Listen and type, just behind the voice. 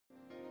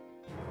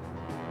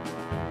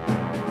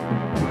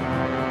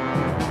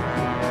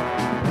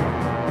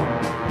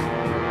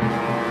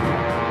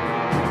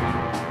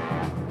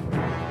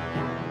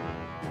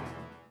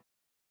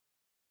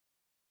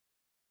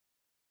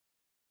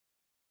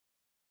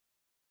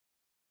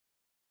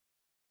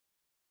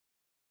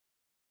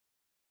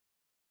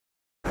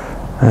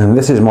And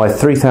this is my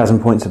 3,000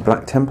 points of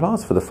Black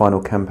Templars for the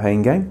final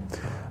campaign game.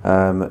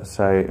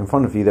 So in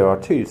front of you there are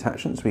two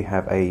detachments. We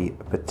have a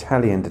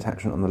battalion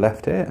detachment on the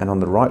left here, and on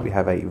the right we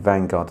have a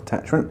vanguard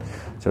detachment.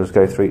 So let's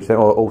go through each.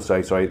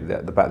 Also, sorry,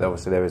 at the back there,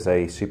 obviously there is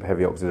a super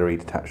heavy auxiliary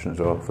detachment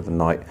as well for the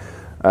knight.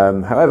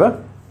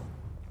 However,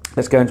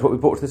 let's go into what we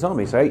brought to this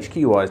army. So HQ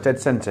wise, dead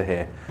centre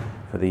here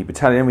for the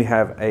battalion, we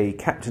have a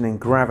captain in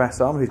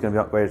Gravas armour who's going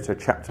to be upgraded to a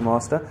chapter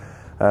master.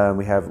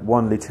 We have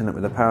one lieutenant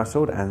with a power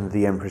sword and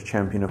the Emperor's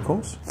champion, of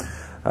course.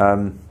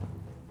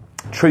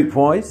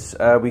 Troop-wise,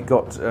 we've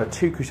got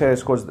two Crusader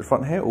squads at the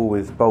front here, all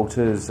with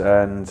bolters,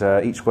 and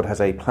each squad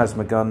has a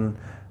plasma gun.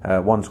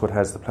 One squad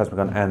has the plasma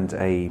gun and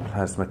a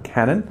plasma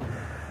cannon.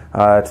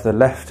 To the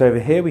left over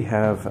here we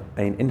have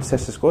an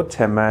Intercessor squad,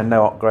 10 man,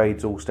 no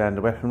upgrades, all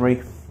standard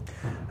weaponry.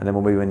 And then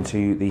we'll move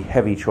into the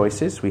heavy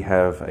choices. We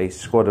have a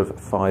squad of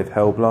 5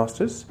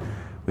 Hellblasters.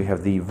 We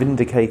have the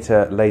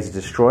Vindicator laser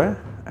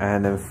destroyer.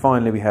 And then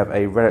finally we have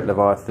a Relic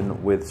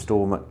Leviathan with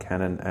Storm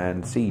Cannon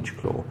and Siege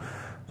Claw.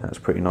 So that's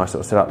pretty nice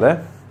little setup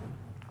there.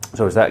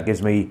 So as that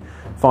gives me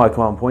 5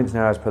 command points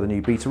now as per the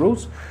new beta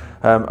rules.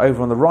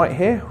 Over on the right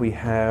here we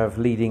have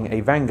leading a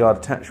Vanguard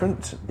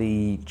attachment,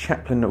 the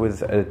Chaplain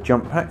with a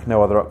jump pack,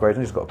 no other upgrades,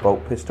 he's got a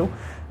bolt pistol.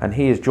 And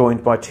he is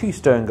joined by 2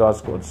 Stern Guard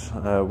squads,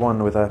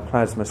 one with a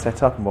plasma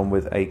setup and one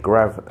with a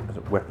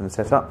grav weapon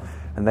setup.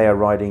 And they are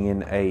riding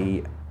in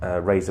a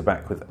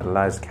Razorback with a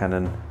las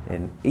cannon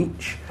in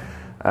each.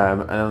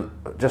 And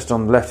just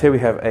on the left here we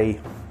have a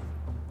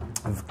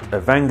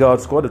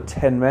Vanguard squad of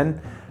 10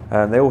 men.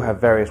 They all have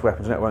various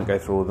weapons, and I won't go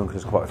through all of them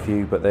because there's quite a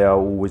few, but they are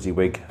all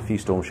WYSIWYG, a few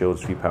storm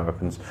shields, a few power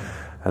weapons.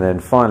 And then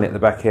finally at the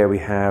back here we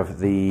have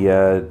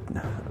the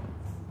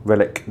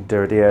Relic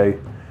Duradio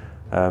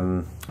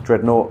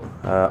Dreadnought,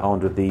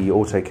 armed with the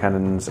auto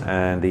cannons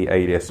and the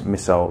Alias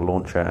missile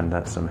launcher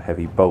and some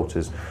heavy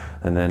bolters.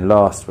 And then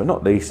last but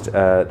not least,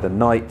 the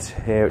Knight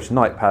here, which is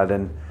Knight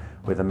Paladin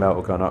with a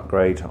melter gun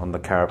upgrade on the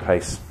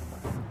carapace.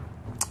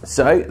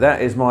 So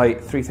that is my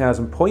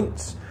 3,000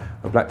 points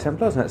of Black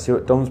Templars, and let's see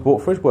what Dom's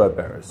bought for his word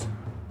bearers.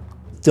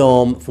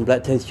 Dom from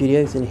BlackToad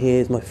Studios, and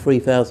here's my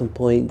 3,000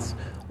 points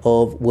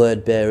of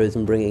word bearers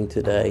I'm bringing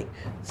today.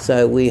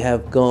 So we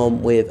have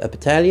gone with a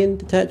battalion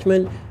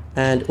detachment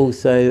and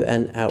also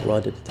an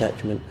outrider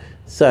detachment.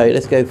 So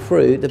let's go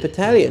through the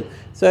battalion.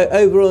 So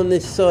over on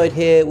this side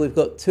here we've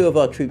got 2 of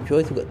our troop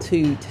choice. We've got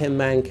 2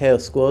 10-man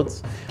chaos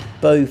squads.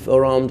 Both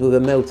are armed with a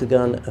melter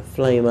gun, a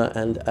flamer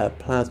and a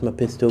plasma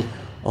pistol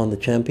on the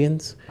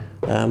champions.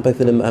 Both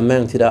of them are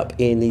mounted up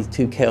in these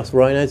 2 Chaos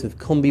Rhinos with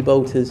combi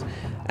bolters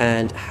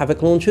and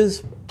havoc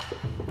launchers.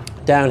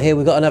 Down here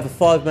we've got another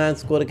 5-man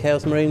squad of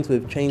Chaos Marines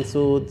with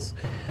chainswords,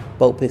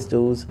 bolt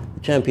pistols.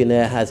 The champion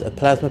there has a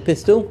plasma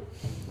pistol.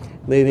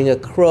 Moving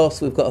across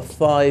we've got a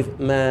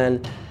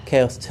 5-man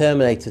Chaos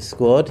Terminator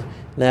squad.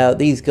 Now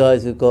these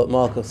guys have got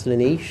Markov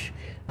Slanish.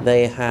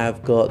 They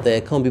have got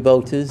their combi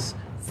bolters,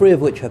 3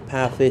 of which have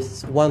power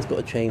fists. One's got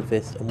a chain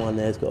fist and one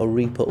there's got a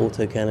Reaper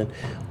autocannon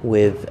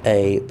with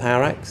a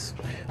power axe.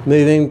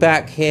 Moving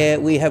back here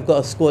we have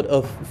got a squad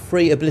of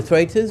 3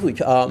 obliterators,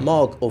 which are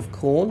Mark of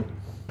Khorne.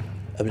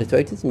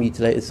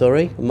 Mutilators,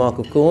 sorry, Mark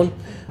of Khorne.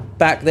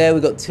 Back there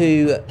we've got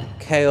 2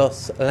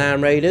 Chaos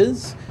Land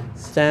Raiders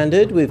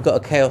standard. We've got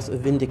a Chaos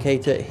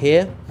Vindicator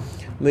here.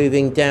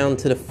 Moving down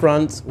to the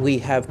front we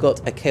have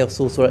got a Chaos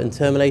Sorcerer and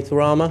Terminator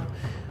armor.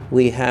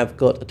 We have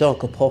got a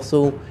Dark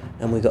Apostle,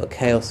 and we've got a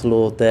Chaos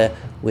Lord there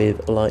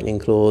with lightning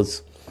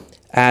claws.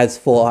 As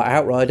for our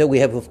outrider, we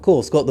have of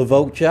course got the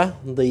Vulture,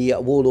 the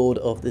warlord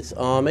of this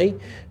army,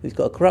 who's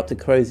got a corrupted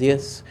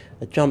Crozius,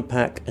 a jump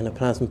pack and a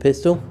plasma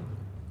pistol.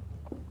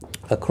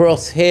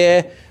 Across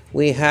here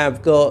we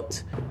have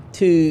got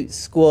 2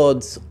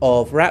 squads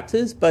of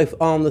Raptors, both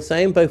armed the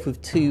same, both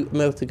with 2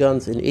 melter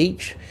guns in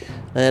each.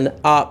 And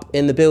up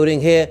in the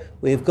building here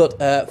we've got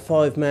a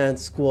 5-man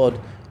squad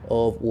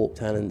of Warp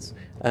Talons.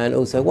 And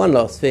also one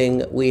last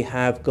thing, we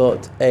have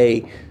got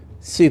a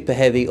super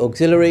heavy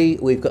auxiliary.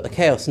 We've got the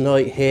Chaos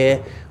Knight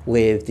here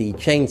with the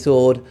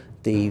chainsword,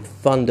 the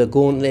Thunder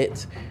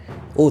Gauntlet,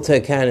 auto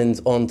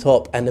cannons on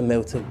top and the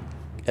melter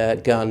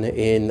gun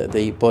in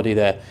the body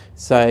there.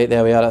 So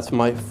there we are, that's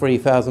my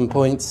 3,000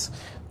 points.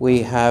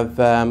 We have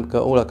got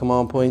all our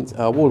command points.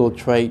 Our Warlord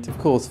trait, of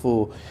course,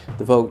 for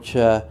the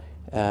Vulture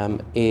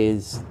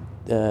is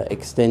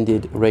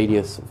extended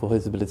radius for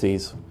his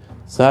abilities.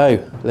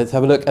 So let's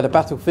have a look at the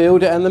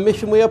battlefield and the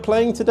mission we are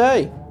playing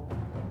today.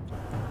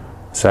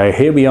 So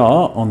here we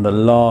are on the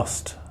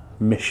last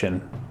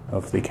mission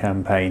of the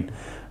campaign,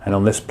 and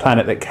on this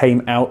planet that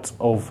came out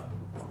of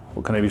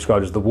what can be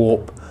described as the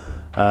warp,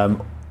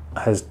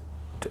 has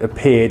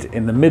appeared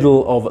in the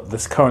middle of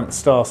this current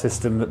star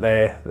system that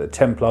the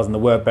Templars and the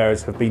Word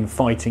Bearers have been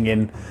fighting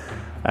in,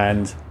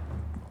 and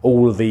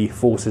all of the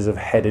forces have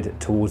headed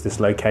towards this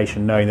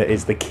location, knowing that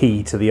it's the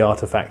key to the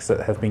artifacts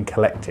that have been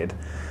collected.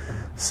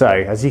 So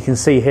as you can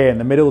see here in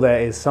the middle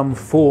there is some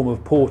form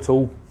of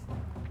portal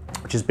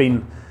which has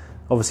been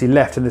obviously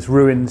left in this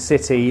ruined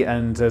city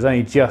and has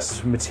only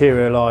just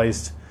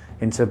materialised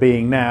into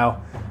being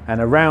now, and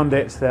around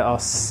it there are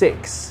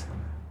 6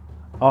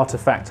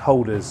 artifact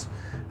holders.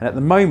 And at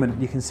the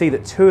moment, you can see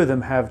that two of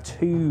them have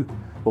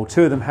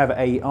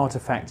a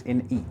artifact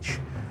in each.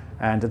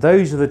 And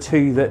those are the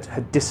two that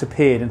had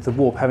disappeared into the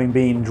warp, having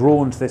been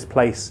drawn to this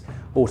place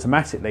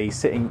automatically,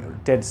 sitting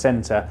dead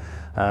centre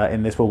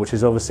in this world, which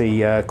is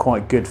obviously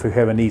quite good for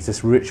whoever needs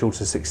this ritual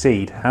to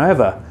succeed.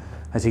 However,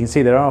 as you can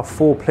see, there are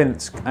 4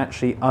 plinths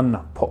actually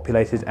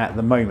unpopulated at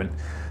the moment.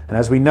 And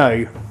as we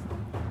know,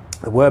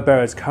 the Word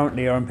Bearers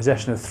currently are in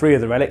possession of 3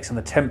 of the relics, and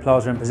the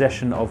Templars are in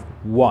possession of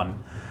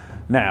 1.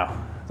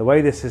 Now, the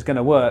way this is going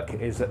to work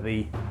is that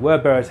the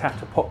Word Bearers have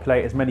to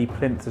populate as many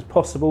plinths as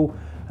possible,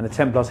 and the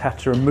Templars have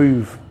to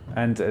remove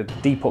and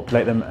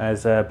depopulate them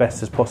as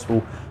best as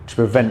possible to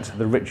prevent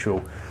the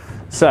ritual.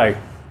 So,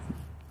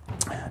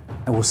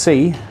 we'll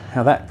see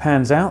how that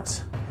pans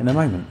out in a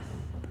moment.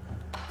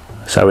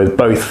 So with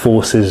both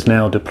forces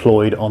now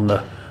deployed on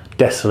the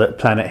desolate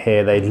planet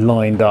here, they've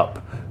lined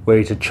up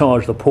ready to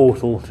charge the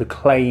portal to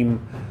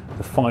claim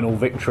the final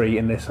victory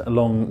in this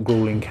long,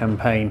 grueling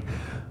campaign.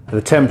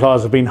 The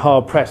Templars have been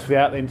hard pressed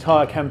throughout the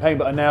entire campaign,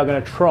 but are now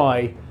going to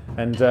try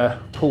and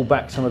pull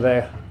back some of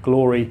their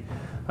glory.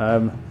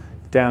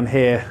 Down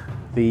here,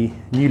 the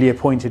newly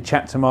appointed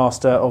chapter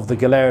master of the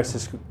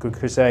Bearers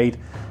Crusade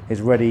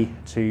is ready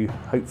to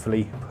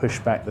hopefully push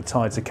back the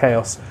tides of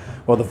chaos,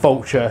 while the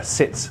Vulture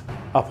sits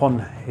up on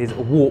his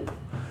warp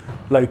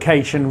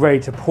location, ready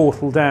to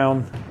portal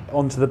down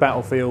onto the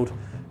battlefield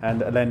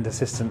and lend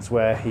assistance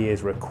where he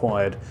is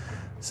required.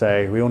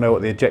 So we all know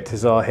what the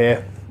objectives are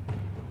here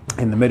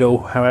in the middle.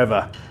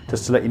 However,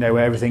 just to let you know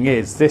where everything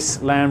is,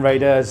 this Land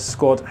Raiders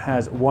squad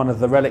has one of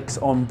the relics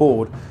on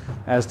board,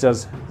 as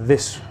does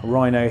this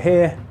Rhino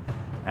here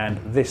and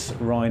this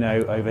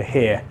Rhino over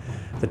here.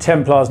 The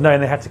Templars,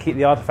 knowing they had to keep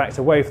the artifacts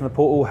away from the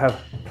portal,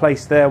 have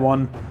placed their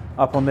one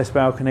up on this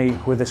balcony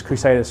with this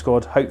Crusader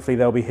squad. Hopefully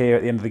they'll be here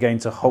at the end of the game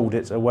to hold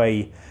it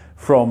away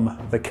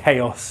from the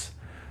chaos,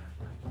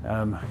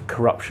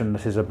 corruption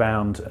that is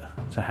abound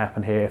to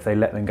happen here if they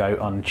let them go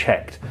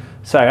unchecked.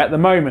 So at the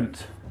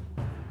moment,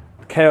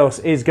 Chaos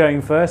is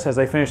going first as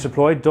they finish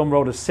deployed. Dom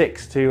rolled a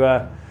 6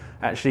 to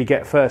actually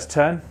get first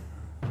turn.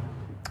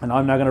 And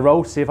I'm now going to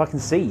roll to see if I can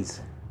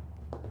seize.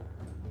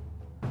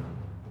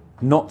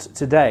 Not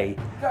today.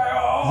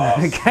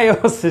 Chaos!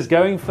 Chaos is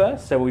going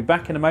first, so we'll be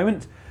back in a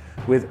moment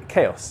with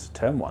Chaos,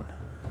 turn 1.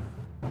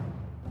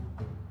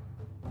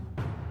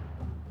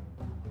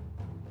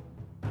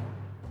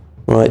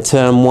 Right,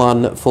 turn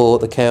 1 for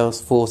the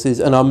Chaos forces,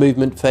 and our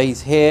movement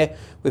phase here.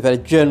 We've had a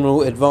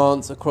general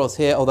advance across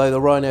here, although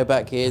the Rhino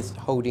back here is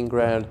holding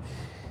ground.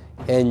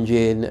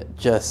 Engine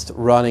just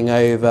running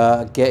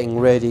over, getting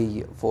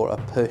ready for a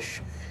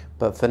push.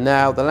 But for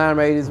now, the Land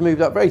Raiders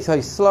moved up very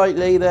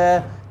slightly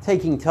there,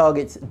 taking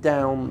targets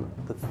down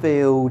the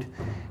field,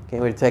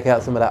 getting ready to take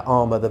out some of that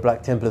armour the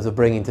Black Templars are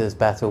bringing to this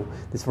battle.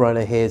 This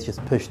Rhino here is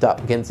just pushed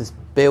up against this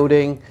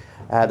building.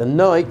 The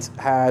Knight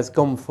has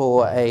gone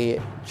for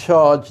a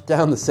charge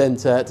down the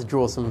centre to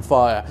draw some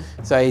fire.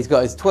 So he's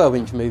got his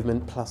 12-inch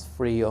movement plus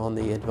 3 on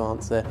the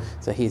advance there.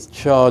 So he's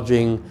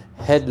charging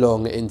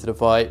headlong into the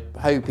fight,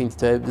 hoping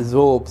to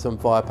absorb some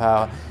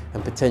firepower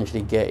and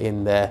potentially get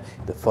in there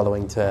the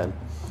following turn.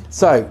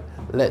 So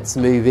let's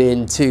move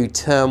into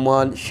turn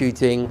 1,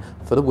 shooting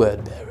for the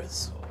Word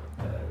Bearers.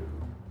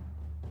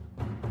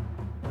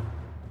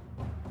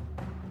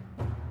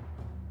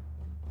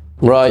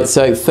 Right,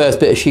 so first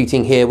bit of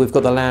shooting here, we've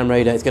got the Land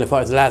Raider. It's going to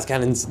fire its las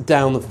cannons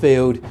down the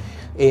field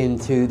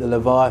into the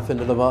Leviathan.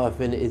 The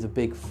Leviathan is a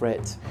big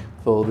threat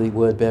for the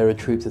Word Bearer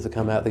troops as they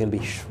come out. They're going to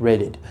be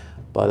shredded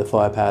by the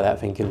firepower that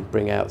thing can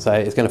bring out. So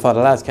it's going to fire the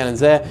las cannons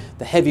there.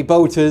 The heavy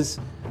bolters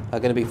are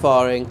going to be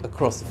firing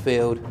across the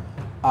field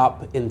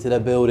up into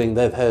the building.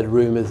 They've heard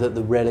rumours that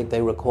the relic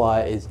they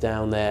require is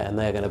down there, and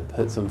they're going to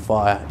put some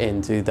fire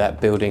into that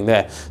building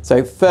there.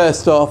 So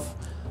first off,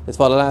 let's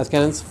fire the las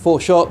cannons. 4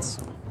 shots.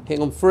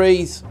 Hitting on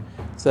 3s,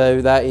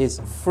 so that is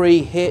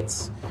 3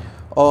 hits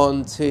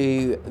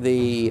onto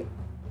the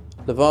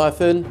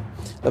Leviathan.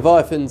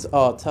 Leviathans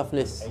are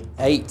toughness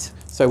 8,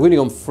 so wounding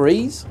on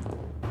 3s.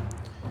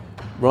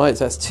 Right,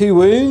 so that's 2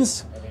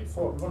 wounds.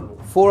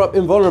 4 up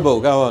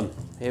invulnerable. Go on.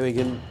 Here we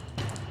can.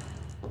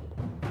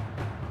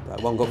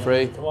 That one got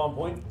through. Command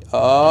point.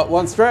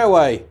 1 straight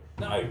away.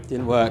 No.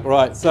 Didn't work.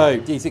 Right, so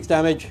D6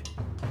 damage.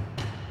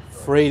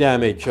 3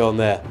 damage on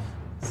there.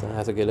 So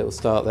that's a good little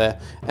start there.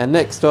 And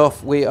next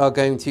off, we are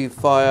going to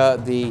fire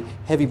the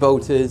heavy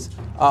bolters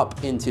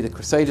up into the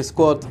Crusader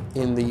squad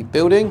in the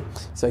building.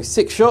 So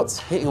 6 shots,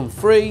 hitting on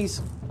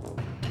 3s.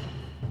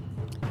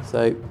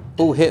 So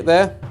all hit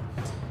there.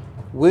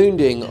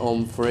 Wounding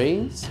on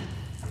 3s.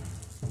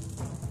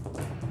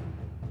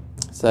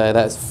 So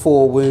that's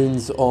 4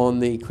 wounds on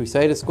the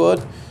Crusader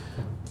squad.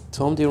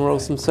 Tom, do you want to roll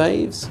some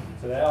saves?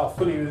 So they are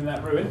fully within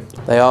that ruin.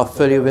 They are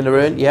fully within the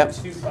ruin, yep.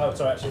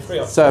 Sorry, actually 3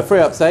 up. So a 3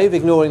 up save,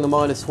 ignoring the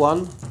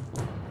 -1.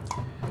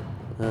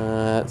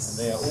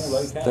 They are all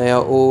okay. They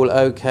are all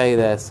okay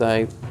there,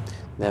 so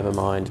never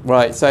mind.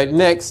 Right, so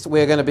next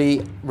we're going to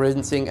be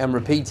rinsing and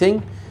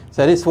repeating.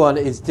 So this one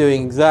is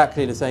doing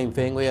exactly the same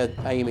thing. We are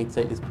aiming to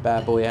take this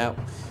bad boy out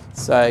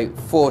So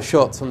 4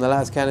 shots from the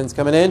las cannons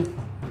coming in.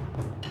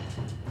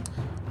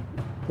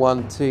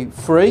 1, 2,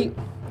 3.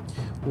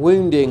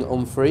 Wounding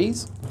on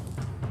freeze.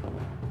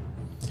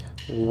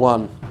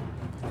 1.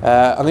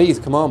 I'm going to use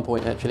command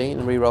point actually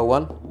and re-roll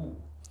 1.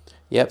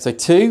 Yep, so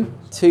 2.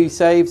 2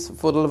 saves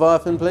for the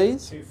Leviathan,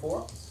 please. 2,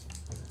 4.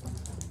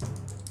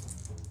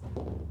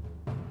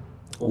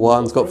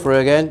 1's got through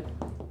again.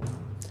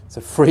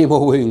 So 3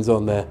 more wounds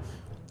on there.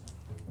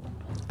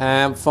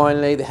 And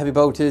finally, the heavy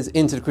bolters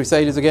into the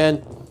Crusaders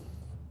again.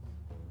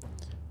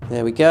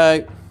 There we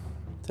go.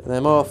 Take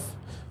them off.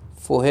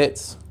 4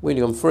 hits.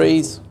 Wounding on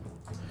freeze.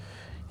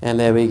 And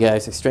there we go.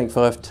 So strength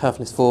 5,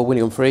 toughness 4,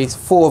 wounding on freeze.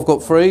 4 have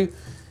got through.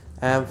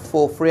 And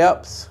 4 free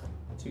ups.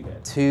 2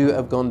 dead. 2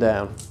 have gone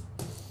down.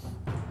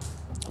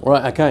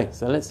 Right, okay.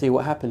 So let's see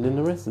what happened in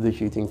the rest of the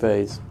shooting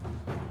phase.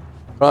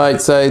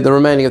 Right, so the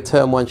remaining of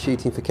turn 1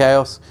 shooting for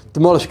Chaos.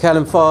 Demolish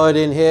cannon fired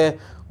in here.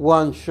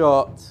 1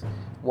 shot.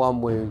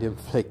 1 wound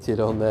inflicted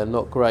on there,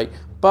 not great.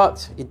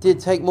 But it did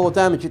take more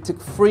damage. It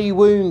took 3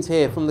 wounds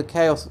here from the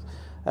Chaos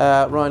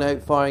Rhino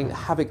firing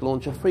Havoc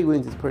launcher. 3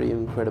 wounds is pretty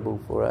incredible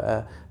for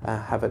a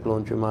Havoc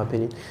launcher in my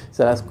opinion.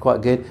 So that's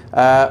quite good.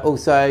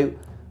 Also,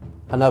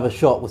 another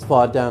shot was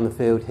fired down the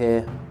field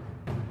here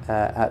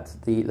at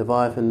the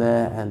Leviathan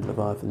there, and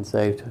Leviathan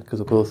saved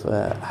because of course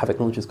Havoc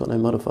launcher's got no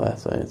modifier,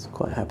 so it's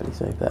quite happily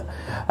saved that.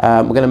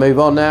 We're going to move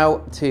on now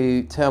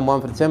to turn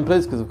 1 for the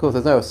Templars, because of course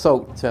there's no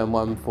assault turn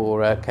 1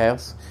 for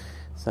Chaos.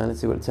 So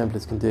let's see what the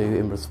Templars can do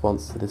in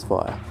response to this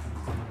fire.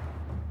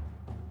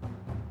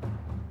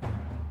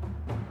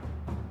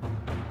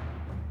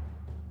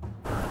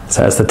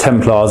 So as the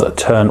Templars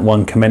turn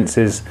 1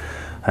 commences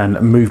and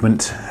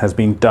movement has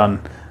been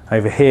done,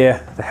 over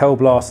here the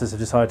Hellblasters have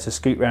decided to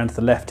scoot round to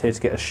the left here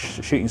to get a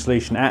shooting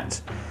solution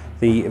at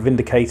the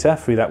Vindicator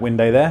through that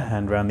window there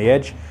and around the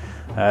edge.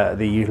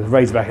 The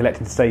Razorback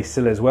electing to stay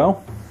still as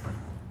well.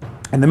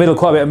 In the middle,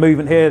 quite a bit of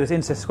movement here. This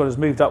Incest Squad has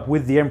moved up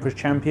with the Emperor's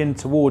Champion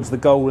towards the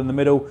goal in the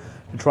middle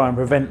to try and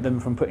prevent them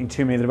from putting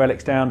too many of the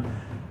relics down.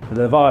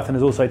 The Leviathan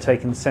has also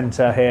taken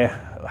centre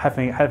here.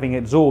 Having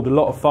absorbed a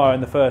lot of fire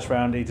in the first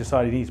round, he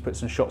decided he needs to put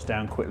some shots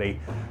down quickly.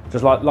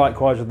 Just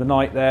likewise with the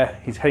Knight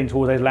there, he's heading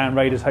towards those Land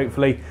Raiders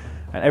hopefully.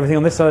 And everything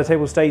on this side of the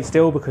table stayed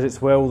still because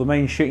it's where all the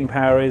main shooting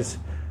power is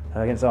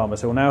against armour.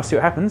 So we'll now see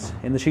what happens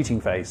in the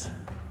shooting phase.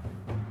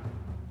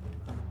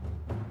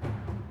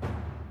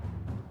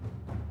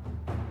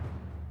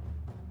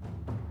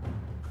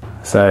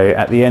 So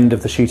at the end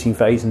of the shooting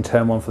phase in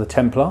turn 1 for the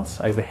Templars,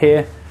 over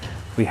here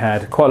we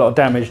had quite a lot of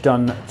damage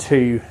done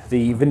to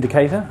the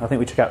Vindicator. I think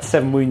we took out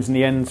 7 wounds in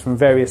the end from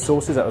various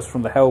sources. That was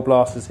from the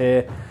Hellblasters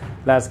here,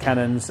 las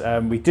cannons.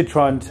 We did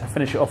try and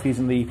finish it off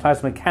using the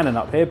plasma cannon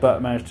up here, but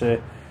managed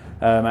to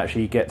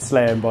actually get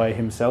slain by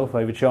himself,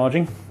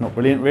 overcharging. Not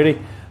brilliant really.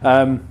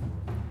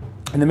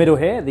 In the middle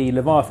here, the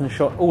Leviathan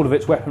shot all of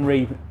its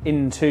weaponry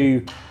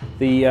into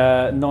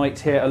the Knight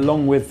here,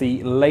 along with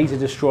the Laser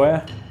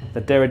Destroyer,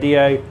 the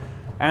Derridio,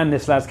 and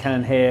this las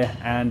cannon here,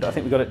 and I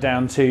think we got it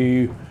down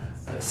to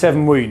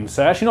 7 wounds,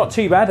 so actually not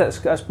too bad.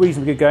 That's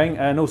reasonably good going.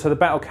 And also the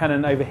battle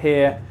cannon over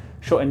here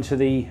shot into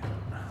the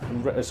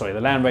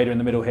Land Raider in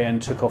the middle here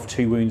and took off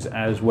 2 wounds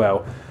as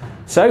well.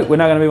 So we're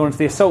now going to move on to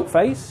the assault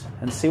phase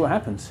and see what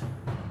happens.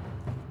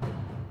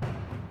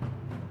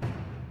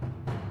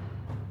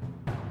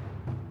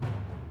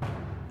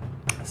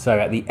 So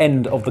at the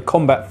end of the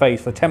combat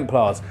phase for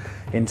Templars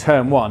in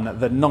turn 1,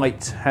 the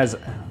Knight has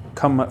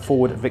come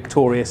forward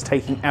victorious,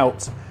 taking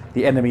out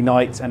the enemy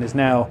Knight, and is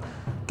now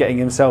getting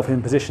himself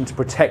in position to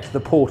protect the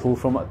portal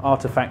from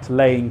artifact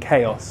laying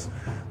chaos.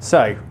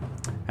 So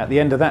at the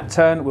end of that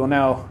turn, we'll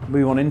now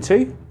move on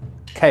into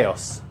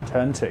Chaos,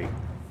 turn 2.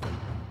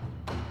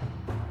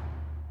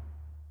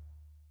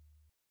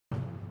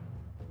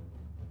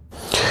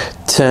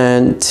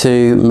 Turn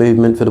 2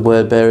 movement for the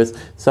Word Bearers.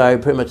 So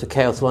pretty much the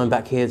Chaos line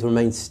back here has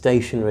remained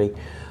stationary.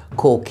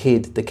 Core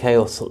Kid, the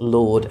Chaos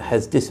Lord,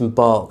 has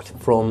disembarked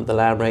from the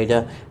Land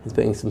Raider. He's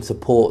putting some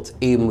support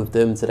in with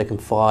them so they can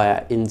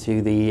fire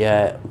into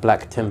the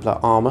Black Templar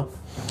armour.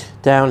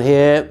 Down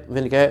here,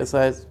 Vindicator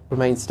says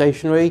remain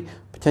stationary,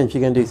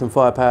 potentially going to do some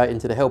firepower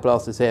into the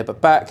Hellblasters here,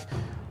 but back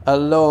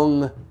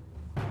along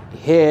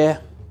here,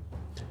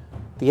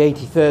 the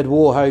 83rd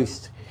War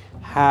Host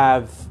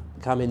have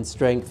come in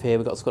strength here.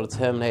 We've got a squad of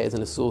Terminators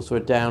and a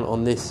Sorcerer down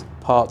on this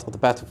part of the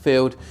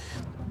battlefield.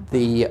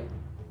 The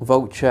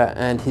Vulture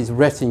and his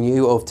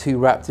retinue of 2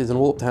 Raptors and a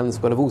Warp Talon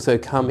squad have also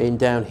come in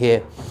down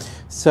here.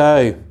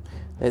 So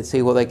let's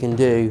see what they can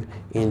do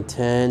in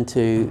turn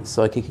 2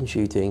 psychic and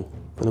shooting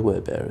for the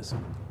Word Bearers.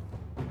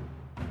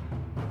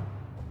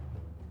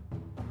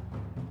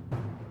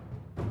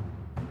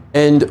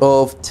 End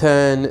of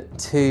turn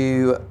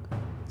 2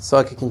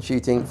 psychic and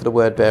shooting for the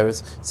Word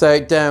Bearers. So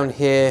down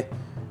here,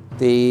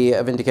 the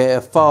Vindicator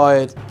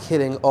fired,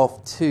 killing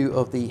off 2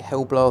 of the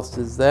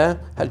Hellblasters there.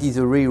 Had to use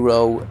a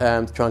reroll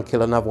to try and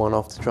kill another one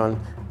off to try and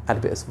add a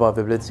bit of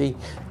survivability.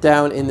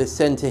 Down in the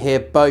centre here,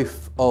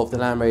 both of the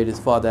Land Raiders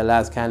fired their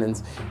las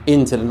cannons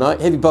into the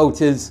Knight. Heavy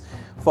bolters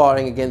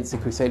firing against the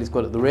Crusader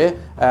squad at the rear.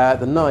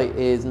 The Knight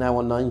is now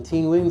on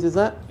 19 wounds, is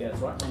that? Yeah,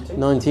 that's right, 19.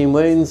 19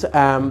 wounds.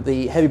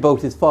 The heavy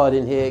bolt is fired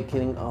in here,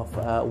 killing off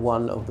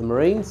one of the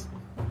Marines.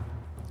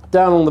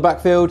 Down on the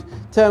backfield,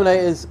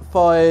 Terminators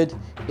fired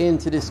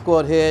into this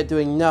squad here,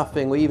 doing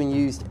nothing. We even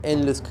used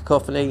Endless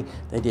Cacophony.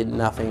 They did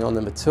nothing on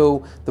them at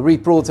all. The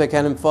Reaper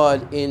autocannon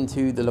fired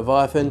into the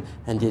Leviathan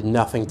and did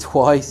nothing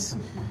twice.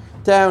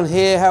 Down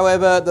here,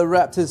 however, the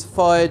Raptors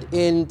fired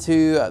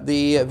into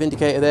the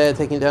Vindicator there,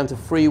 taking it down to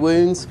 3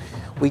 wounds.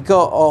 We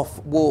got off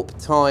warp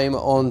time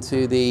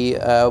onto the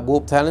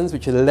Warp Talons,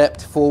 which had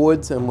leapt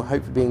forwards and will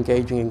hopefully be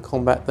engaging in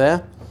combat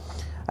there.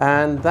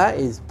 And that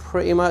is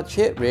pretty much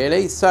it,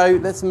 really. So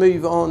let's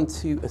move on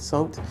to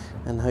Assault,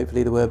 and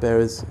hopefully the Word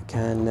Bearers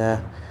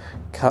can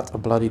cut a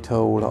bloody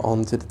toll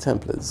onto the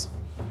Templars.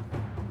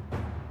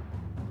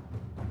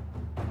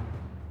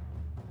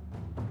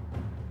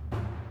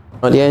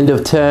 At the end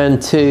of turn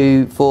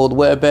 2 for the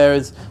Word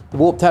Bearers, the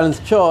Warp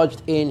Talons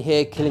charged in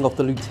here, killing off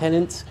the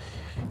Lieutenant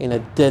in a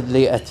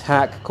deadly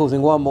attack,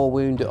 causing 1 more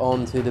wound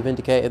onto the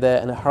Vindicator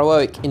there, and a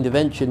heroic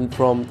intervention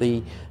from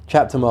the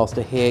Chapter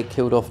Master here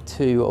killed off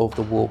 2 of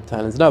the Warp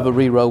Talons. Another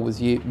reroll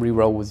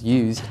was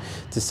used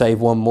to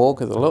save 1 more,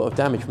 because a lot of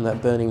damage from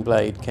that Burning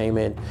Blade came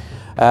in.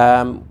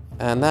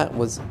 And that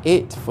was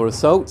it for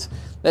Assault.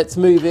 Let's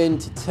move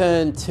into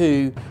turn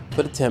 2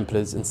 for the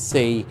Templars and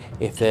see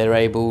if they're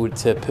able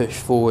to push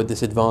forward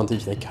this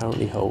advantage they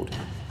currently hold.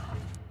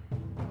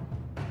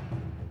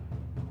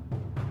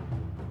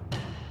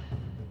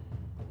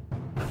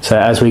 So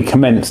as we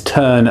commence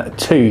turn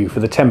 2 for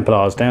the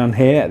Templars down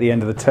here at the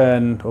end of the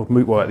turn, or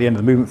well, at the end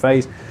of the movement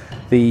phase,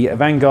 the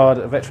Vanguard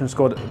veteran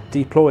squad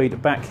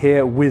deployed back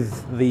here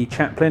with the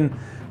Chaplain,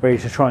 ready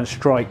to try and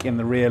strike in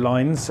the rear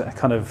lines,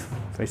 kind of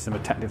very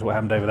similar tactics to what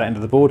happened over that end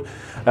of the board.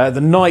 The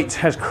Knight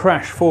has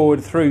crashed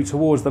forward through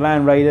towards the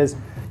Land Raiders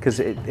because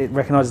it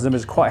recognises them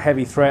as quite a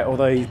heavy threat,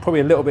 although he's probably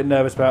a little bit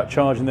nervous about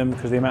charging them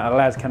because of the amount of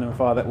las cannon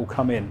fire that will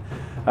come in.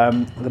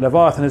 The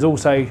Leviathan has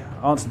also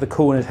answered the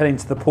call and is heading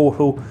to the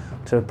portal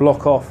to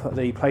block off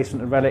the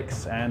placement of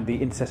relics, and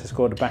the Intercessor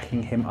squad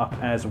backing him up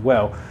as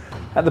well.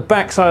 At the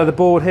back side of the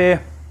board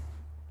here,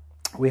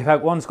 we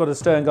have 1 squad of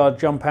Stern Guard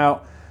jump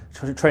out,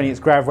 training its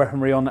grav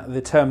weaponry on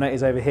the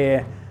Terminators over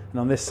here, and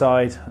on this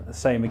side, the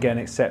same again,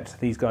 except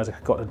these guys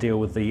have got to deal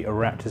with the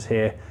Raptors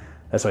here.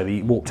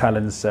 The Warp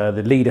Talons.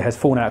 The leader has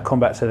fallen out of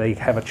combat, so they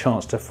have a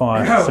chance to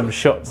fire some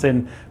shots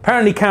in.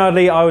 Apparently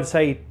cowardly, I would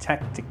say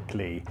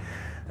tactically.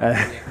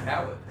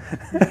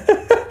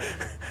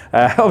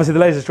 Obviously the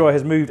laser destroyer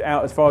has moved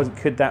out as far as it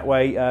could that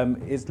way.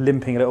 It's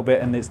limping a little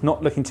bit and it's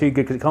not looking too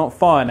good because it can't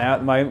fire now at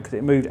the moment because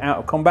it moved out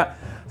of combat.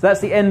 So that's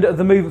the end of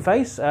the movement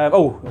phase.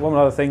 One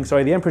other thing,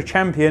 sorry, the Emperor's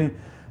Champion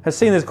has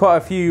seen there's quite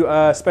a few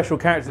special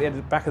characters at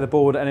the back of the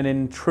board, and then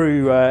in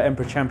true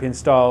Emperor Champion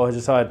style has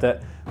decided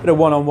that a bit of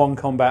one-on-one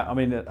combat, I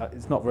mean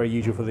it's not very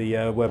usual for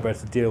the Word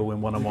Bearers to deal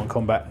in one-on-one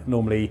combat.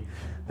 Normally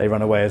they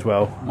run away as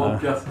well.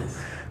 Mob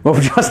Justice.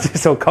 Mob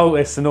Justice or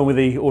Cultists are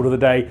normally the order of the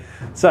day.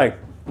 So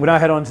we'll now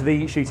head on to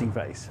the shooting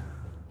phase.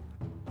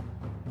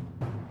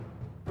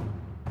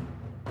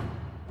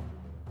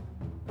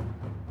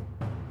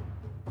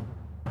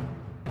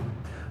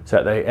 So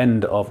at the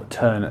end of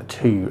turn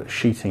 2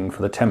 shooting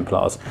for the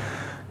Templars,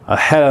 a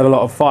hell of a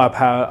lot of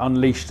firepower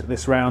unleashed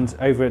this round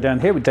over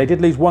down here. They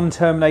did lose 1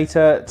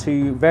 Terminator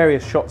to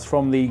various shots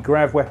from the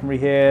grav weaponry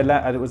here.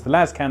 It was the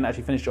las cannon that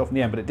actually finished it off in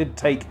the end, but it did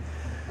take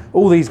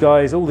all these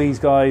guys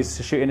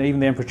to shoot in. Even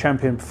the Emperor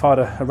Champion fired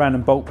a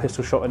random bolt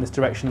pistol shot in this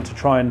direction to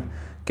try and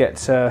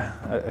get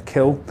a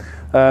kill.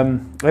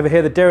 Over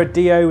here, the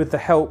Derridio, with the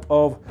help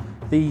of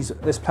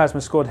this plasma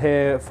squad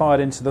here,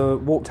 fired into the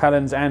Warp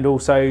Talons and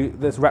also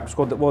this Rap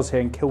squad that was here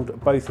and killed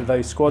both of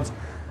those squads.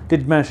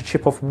 Did manage to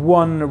chip off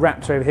 1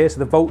 Raptor over here, so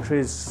the Vulture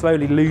is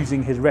slowly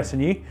losing his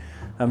retinue.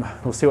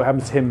 We'll see what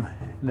happens to him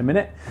in a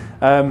minute.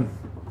 In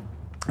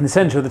the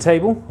centre of the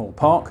table, or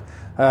park,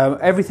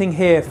 everything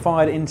here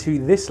fired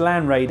into this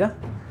Land Raider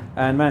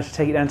and managed to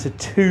take it down to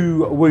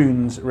 2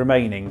 wounds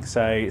remaining.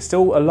 So it's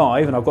still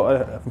alive, and I've got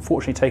to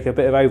unfortunately take a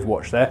bit of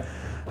Overwatch there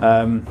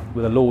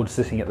with a Lord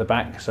sitting at the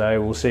back, so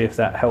we'll see if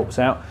that helps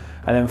out.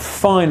 And then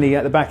finally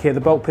at the back here,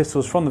 the bolt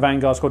pistols from the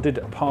Vanguard squad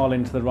did pile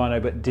into the Rhino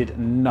but did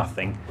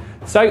nothing.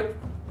 So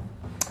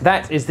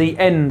that is the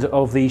end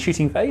of the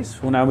shooting phase.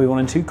 We'll now move on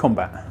into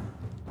combat.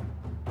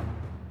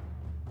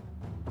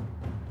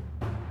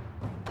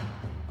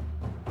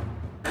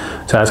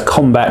 So as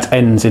combat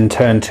ends in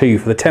turn 2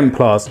 for the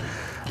Templars,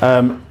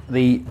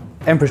 the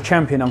Emperor's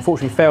Champion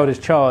unfortunately failed his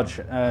charge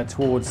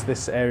towards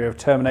this area of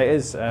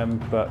Terminators,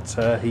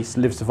 but he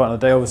lives to fight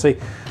another day, obviously.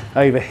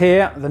 Over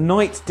here, the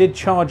Knight did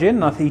charge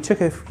in. I think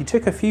he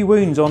took a few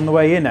wounds on the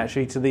way in,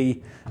 actually, to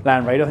the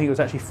Land Raider. I think it was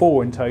actually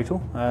 4 in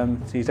total, so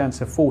he's down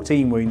to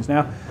 14 wounds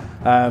now.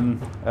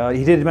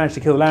 He did manage to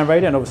kill the Land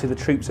Raider, and obviously the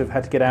troops have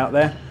had to get out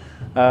there.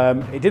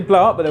 It did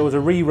blow up, but there was a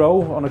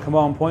re-roll on a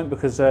command point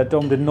because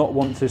Dom did not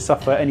want to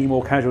suffer any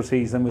more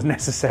casualties than was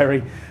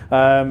necessary.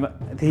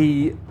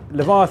 The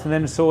Leviathan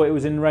then saw it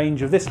was in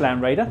range of this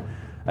Land Raider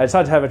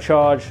Decided to have a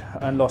charge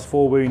and lost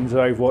 4 wounds of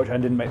Overwatch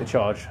and didn't make the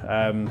charge.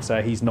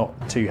 So he's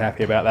not too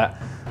happy about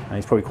that. And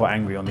he's probably quite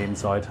angry on the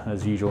inside,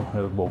 as usual.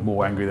 Well,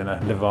 more angry than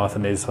a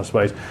Leviathan is, I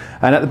suppose.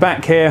 And at the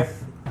back here,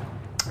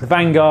 the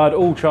Vanguard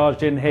all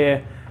charged in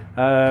here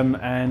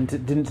and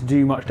didn't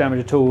do much damage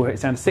at all.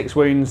 It's down to 6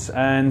 wounds,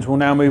 and we'll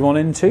now move on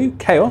into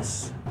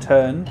Chaos,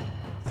 turn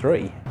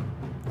 3.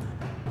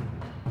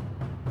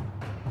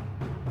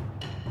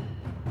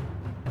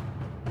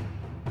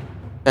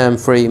 And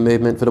free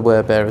movement for the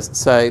word bearers.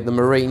 So the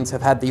Marines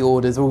have had the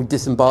orders, all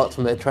disembarked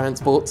from their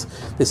transports.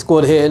 This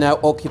squad here now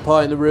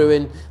occupying the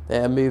ruin. They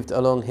are moved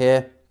along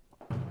here.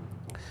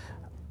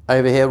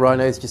 Over here,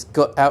 Rhinos just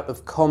got out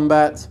of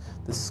combat.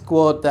 The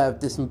squad that have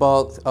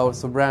disembarked are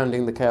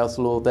surrounding the Chaos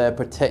Lord. They're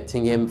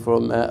protecting him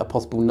from a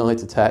possible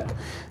night attack.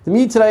 The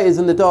Mutilators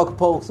and the Dark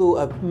Apostle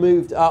have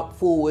moved up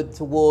forward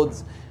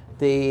towards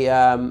the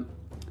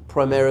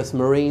Primaris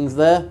Marines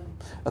there.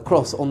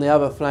 Across on the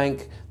other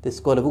flank, this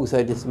squad have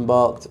also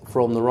disembarked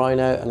from the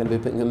Rhino. I'm going to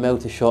be putting a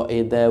melter shot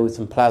in there with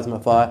some plasma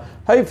fire.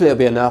 Hopefully it'll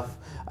be enough.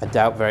 I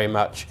doubt very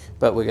much,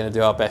 but we're going to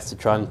do our best to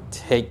try and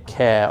take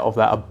care of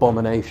that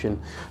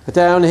abomination. But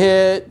down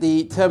here,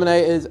 the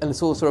Terminators and the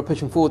Sorcerer are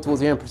pushing forward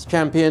towards the Emperor's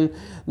Champion,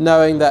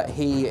 knowing that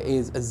he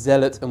is a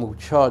zealot and will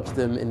charge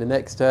them in the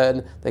next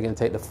turn. They're going to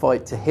take the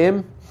fight to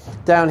him.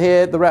 Down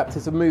here, the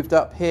Raptors have moved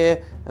up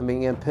here and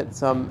being able to put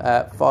some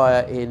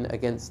fire in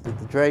against the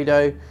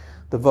Drado.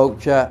 The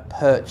Vulture,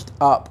 perched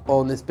up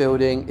on this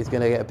building, is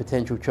going to get a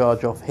potential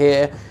charge off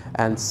here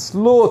and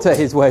slaughter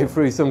his way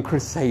through some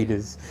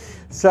Crusaders.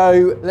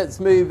 So let's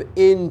move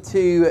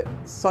into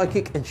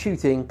Psychic and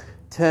Shooting,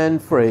 turn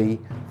 3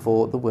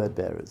 for the Word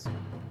Bearers.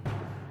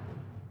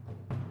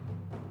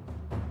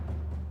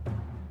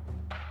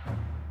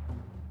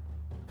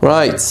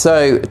 Right,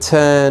 so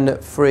turn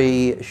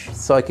 3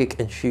 Psychic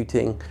and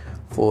Shooting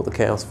for the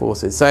Chaos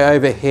Forces. So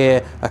over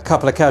here, a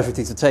couple of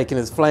casualties are taken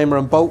as Flamer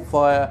and Bolt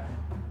Fire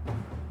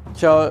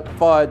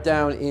fired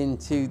down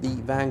into the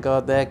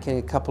Vanguard there, killing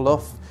a couple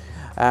off.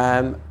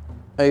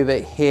 Over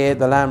here,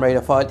 the Land Raider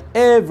fired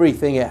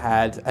everything it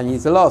had and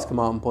used the last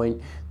command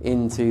point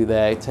into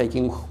there,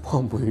 taking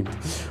 1 wound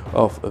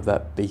off of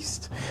that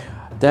beast.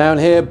 Down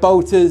here,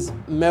 bolters,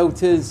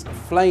 melters,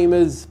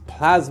 flamers,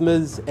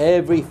 plasmas,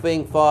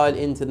 everything fired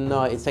into the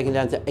night. It's taken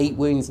down to 8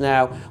 wounds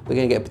now. We're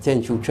going to get a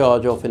potential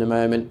charge off in a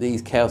moment.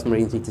 These Chaos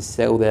Marines need to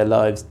sell their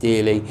lives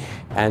dearly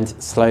and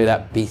slow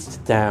that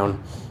beast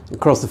down.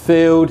 Across the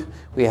field,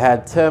 we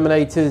had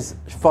Terminators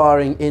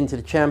firing into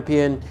the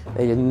Champion.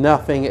 They did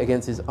nothing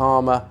against his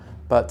armour,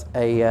 but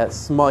a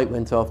smite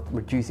went off,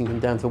 reducing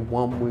him down to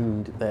 1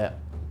 wound there.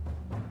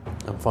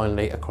 And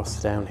finally,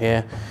 across down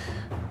here,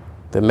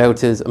 the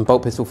Melters and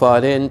Bolt Pistol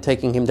fired in,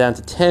 taking him down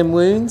to 10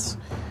 wounds.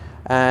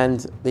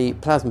 And the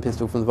Plasma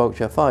Pistol from the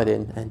Vulture fired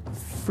in and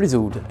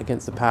frizzled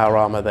against the power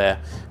armour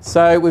there.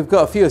 So we've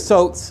got a few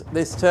assaults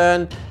this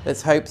turn.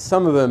 Let's hope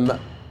some of them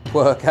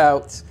work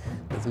out.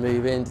 Let's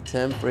move into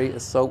turn 3,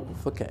 Assault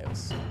for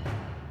Chaos.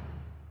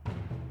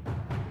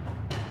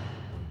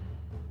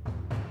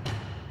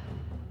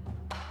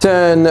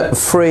 Turn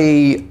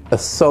 3,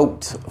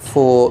 Assault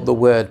for the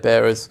Word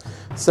Bearers.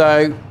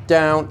 So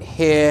down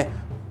here,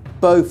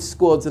 both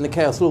squads and the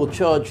Chaos Lord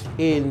charged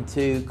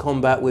into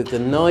combat with the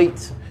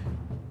Knight.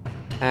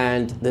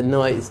 And the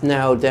Knight is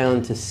now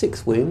down to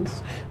 6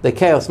 wounds. The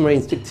Chaos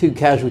Marines took 2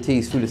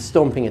 casualties through the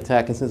stomping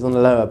attack, and since on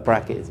the lower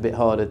bracket it's a bit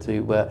harder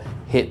to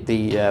hit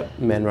the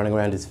men running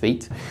around his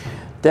feet.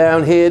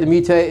 Down here, the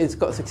Mutators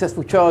got a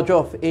successful charge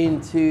off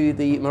into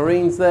the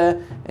Marines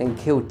there and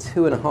killed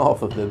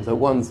 2.5 of them. So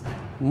one's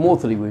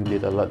mortally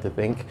wounded, I'd like to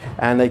think,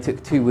 and they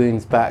took 2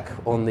 wounds back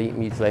on the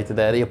Mutilator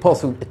there. The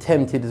Apostle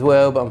attempted as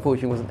well, but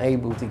unfortunately wasn't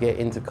able to get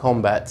into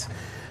combat.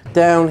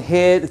 Down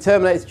here, the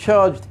Terminators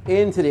charged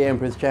into the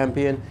Emperor's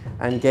Champion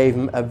and gave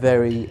him a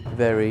very,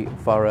 very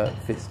thorough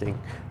fisting,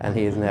 and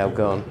he is now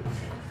gone.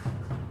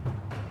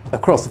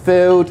 Across the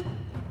field,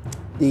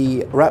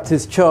 the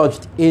Raptors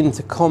charged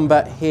into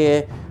combat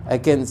here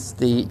against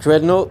the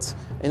Dreadnought.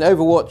 In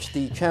Overwatch,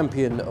 the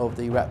champion of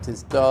the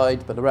Raptors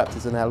died, but the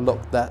Raptors are now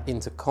locked that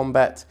into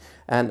combat.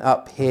 And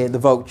up here, the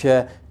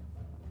Vulture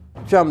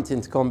jumped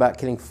into combat,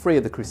 killing 3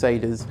 of the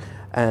Crusaders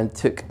and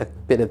took a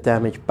bit of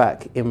damage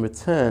back in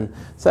return.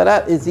 So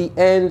that is the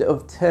end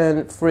of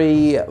turn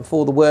 3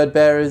 for the Word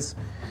Bearers.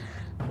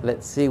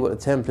 Let's see what the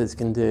Templars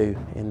can do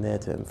in their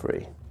turn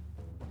 3.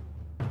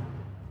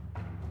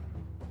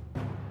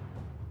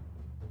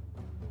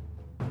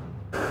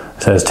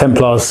 So as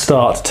Templars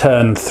start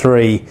turn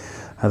 3,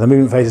 the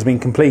movement phase has been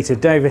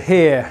completed. Over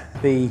here,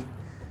 the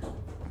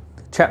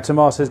Chapter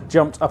Master has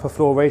jumped up a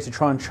floor ready to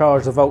try and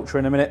charge the Vulture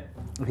in a minute.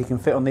 If he can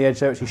fit on the edge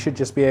there, which he should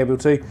just be able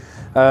to.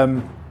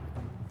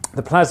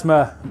 The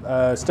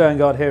Plasma Stern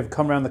Guard here have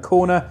come around the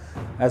corner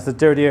as the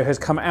Diridio has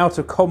come out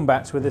of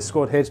combat with this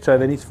squad here, so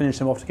they need to finish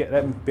them off to get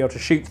them be able to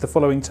shoot the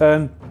following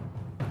turn.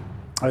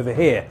 Over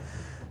here,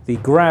 the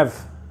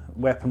Grav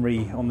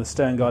weaponry on the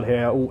Stern Guard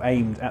here are all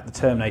aimed at the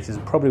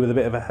Terminators, probably with a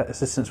bit of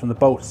assistance from the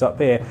Bolters up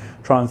here,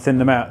 try and thin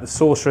them out. The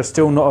Sorcerer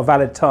still not a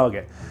valid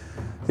target.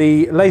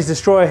 The laser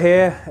destroyer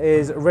here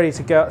is ready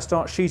to go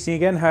start shooting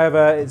again.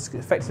 However, its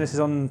effectiveness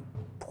is on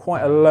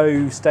quite a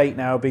low state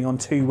now, being on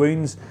 2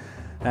 wounds.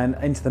 And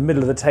into the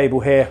middle of the table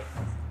here,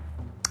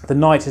 the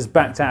knight is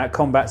backed out of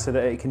combat so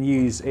that it can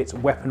use its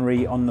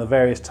weaponry on the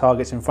various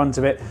targets in front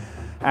of it,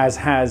 as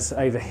has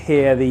over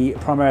here the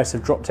Primaris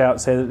have dropped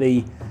out so that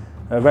the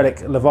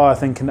Relic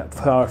Leviathan can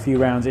fire a few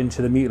rounds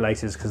into the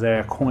Mutilators because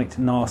they're quite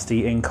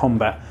nasty in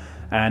combat.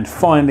 And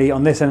finally,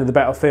 on this end of the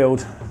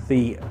battlefield,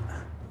 the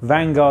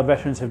Vanguard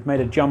veterans have made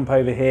a jump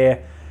over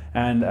here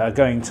and are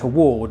going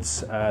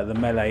towards the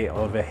melee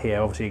over here,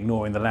 obviously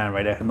ignoring the Land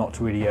Raider, not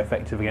really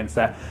effective against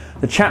that.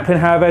 The Chaplain,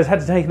 however, has had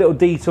to take a little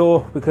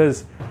detour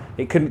because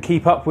it couldn't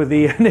keep up with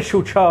the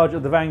initial charge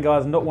of the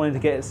Vanguards, not wanting to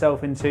get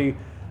itself into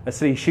a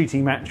silly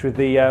shooting match with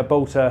the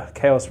Bolter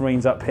Chaos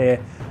Marines up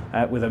here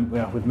with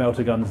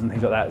melter guns and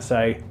things like that.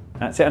 So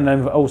that's it. And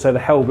then also the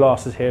Hell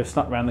Blasters here have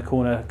snuck around the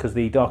corner because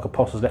the Dark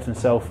Apostle's left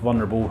himself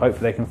vulnerable.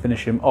 Hopefully they can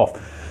finish him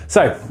off.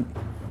 So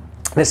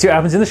let's see what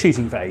happens in the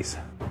shooting phase.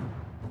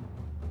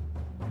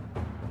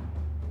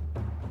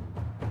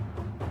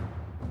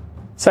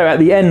 So at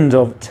the end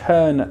of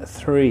turn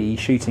 3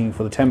 shooting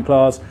for the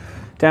Templars,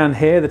 down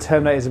here the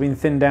Terminators have been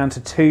thinned down to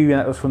 2, and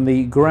that was from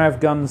the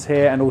Grav guns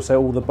here and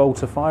also all the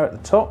bolter fire at the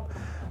top.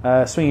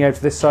 Swinging over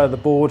to this side of the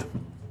board,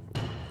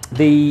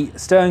 the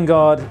Stern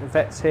Guard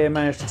vets here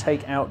managed to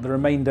take out the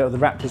remainder of the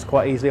Raptors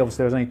quite easily. Obviously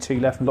there was only 2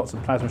 left and lots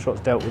of plasma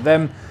shots dealt with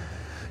them.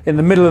 In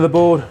the middle of the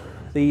board,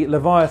 the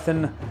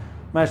Leviathan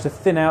managed to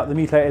thin out the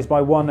Mutilators by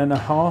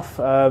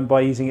 1.5 by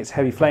using its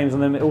heavy flames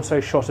on them. It also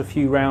shot a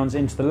few rounds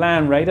into the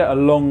Land Raider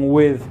along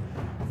with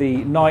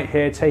the Knight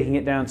here, taking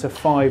it down to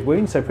 5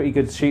 wounds, so pretty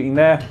good shooting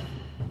there.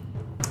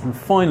 And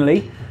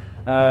finally,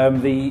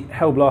 the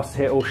Hellblasters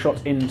here all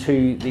shot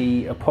into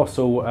the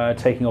Apostle,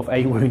 taking off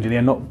a wound in the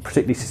end, not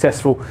particularly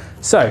successful.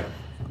 So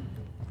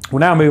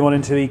we'll now move on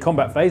into the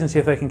combat phase and see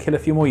if they can kill a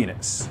few more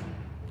units.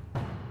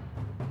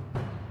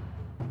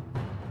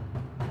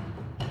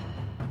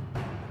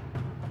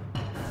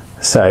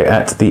 So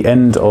at the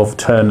end of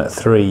turn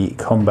 3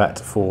 combat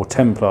for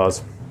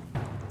Templars,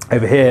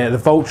 over here the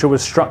Vulture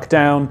was struck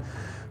down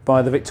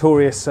by the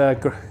victorious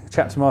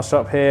Chapter Master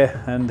up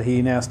here, and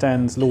he now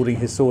stands lording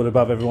his sword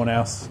above everyone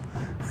else.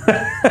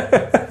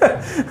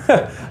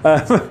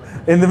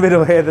 In the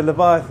middle here, the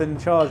Leviathan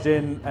charged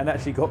in and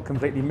actually got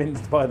completely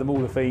minced by the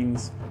Mauler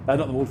Fiends. Not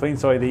the Mauler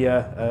Fiends, sorry, the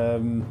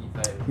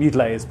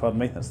Mutilators, pardon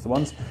me, that's the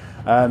ones.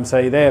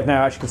 So they have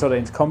now actually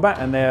consolidated into combat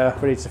and they're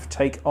ready to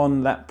take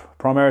on that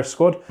Primaris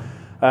squad.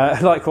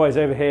 Likewise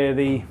over here,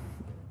 the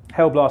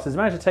Hellblasters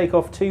managed to take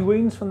off 2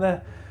 wounds from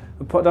the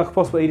Dark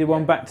Apostle, but he did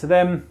 1 back to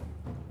them.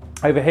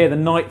 Over here, the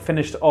Knight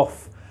finished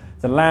off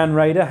the Land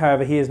Raider.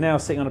 However, he is now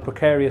sitting on a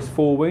precarious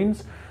 4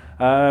 wounds.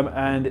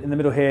 And in the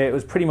middle here, it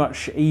was pretty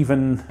much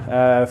even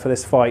for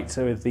this fight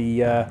with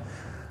the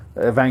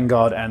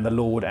Vanguard and the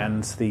Lord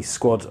and the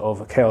squad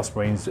of Chaos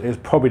Marines. It was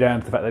probably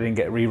down to the fact they didn't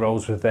get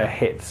re-rolls with their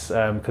hits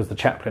because the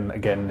Chaplain,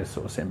 again, is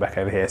sort of sitting back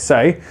over here.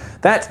 So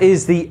that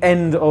is the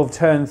end of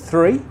turn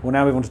 3. We'll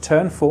now move on to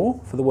turn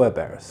 4 for the Word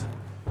Bearers.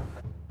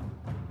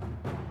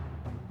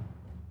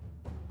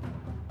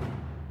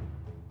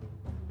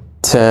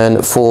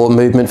 Turn 4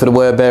 movement for the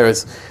Word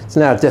Bearers. It's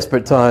now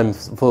desperate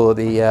times for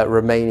the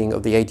remaining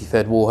of the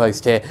 83rd War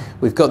Host here.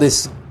 We've got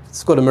this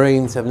squad of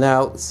Marines have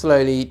now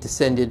slowly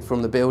descended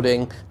from the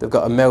building. They've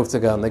got a melter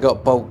gun, they've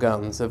got bolt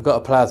guns, they've got a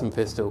plasma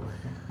pistol.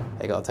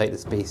 They've got to take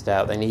this beast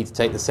out. They need to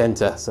take the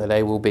centre, so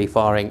they will be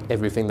firing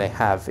everything they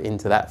have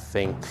into that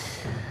thing.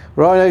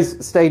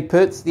 Rhinos stayed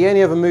put. The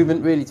only other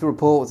movement really to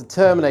report was the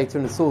Terminator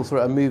and the Sorcerer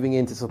are moving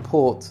in to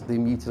support the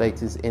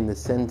Mutilators in the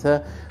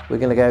centre. We're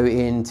going to go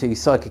into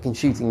Psychic and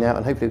Shooting now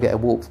and hopefully get a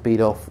warp speed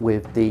off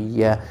with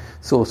the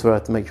Sorcerer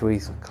to make sure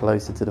he's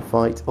closer to the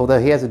fight. Although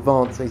he has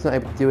advanced, so he's not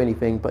able to do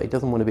anything, but he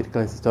doesn't want to be the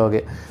closest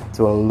target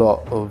to a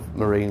lot of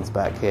Marines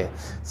back here.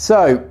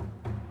 So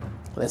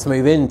let's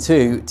move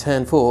into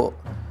turn 4,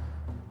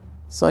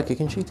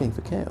 Psychic and Shooting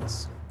for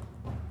Chaos.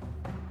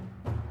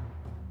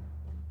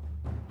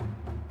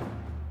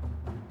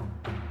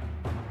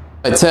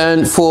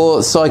 Turn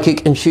 4,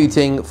 Psychic and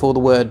Shooting for the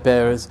Word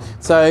Bearers.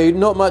 So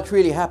not much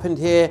really happened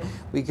here.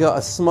 We got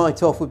a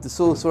smite off with the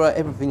Sorcerer,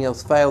 everything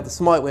else failed. The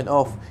smite went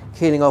off,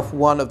 killing off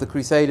 1 of the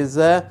Crusaders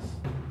there.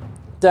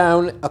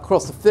 Down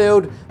across the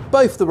field,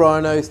 both the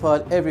Rhinos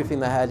fired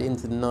everything they had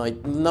into the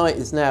Knight. The Knight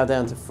is now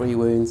down to 3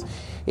 wounds,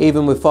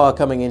 even with fire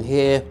coming in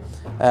here.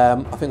 I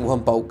think 1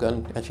 bolt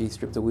gun actually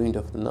stripped a wound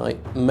off the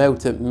Knight.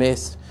 Melter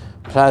missed,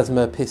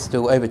 plasma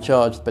pistol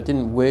overcharged but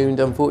didn't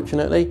wound,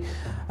 unfortunately.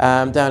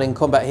 Down in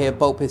combat here,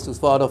 bolt pistols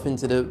fired off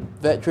into the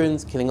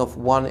veterans, killing off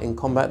 1 in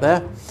combat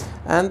there.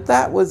 And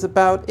that was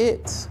about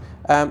it.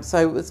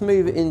 So let's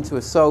move into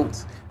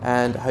assault,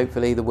 and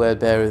hopefully the Word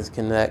Bearers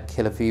can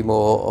kill a few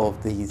more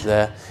of these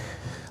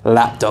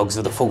lapdogs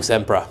of the False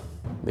Emperor.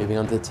 Moving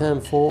on to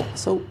turn 4,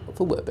 assault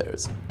for Word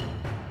Bearers.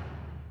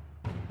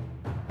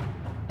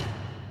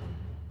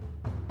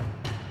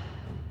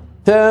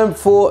 Turn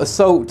 4,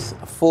 assault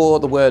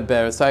for the word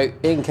bearer. So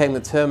in came the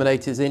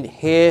Terminators in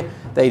here.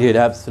 They did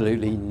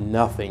absolutely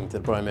nothing to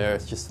the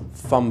Primaris, just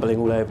fumbling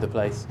all over the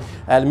place.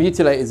 The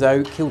Mutilators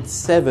though killed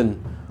 7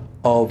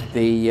 of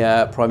the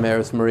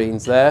Primaris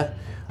Marines there.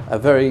 A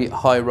very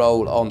high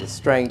roll on the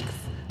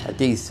strength, a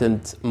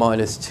decent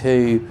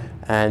 -2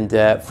 and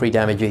 3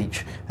 damage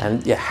each,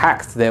 and you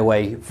hacked their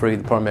way through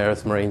the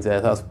Primaris Marines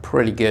there. That was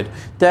pretty good.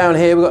 Down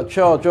here we've got to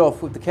charge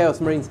off with the Chaos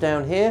Marines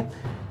down here.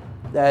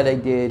 There they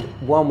did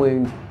 1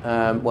 wound,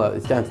 well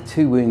it's down to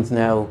 2 wounds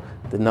now,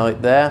 the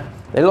knight there.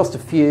 They lost a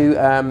few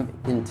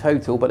in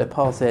total, but they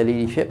passed their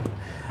leadership.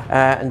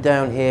 And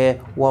down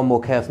here, 1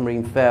 more Chaos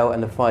Marine fell,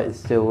 and the fight is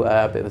still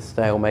a bit of a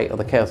stalemate.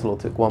 The Chaos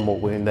Lord took 1 more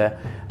wound there.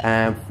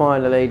 And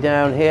finally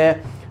down here,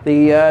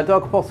 the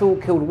Dark Apostle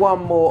killed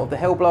 1 more of the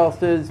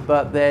Hellblasters,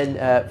 but then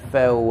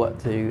fell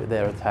to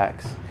their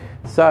attacks.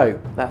 So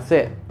that's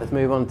it. Let's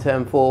move on to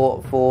turn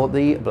 4 for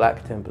the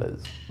Black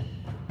Templars.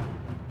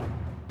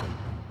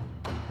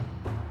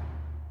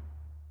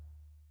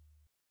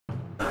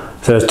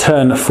 So as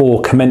turn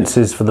 4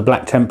 commences for the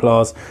Black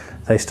Templars,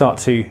 they start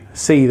to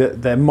see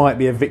that there might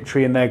be a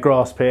victory in their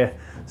grasp here.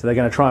 So they're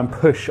going to try and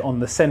push on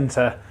the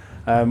centre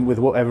with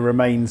whatever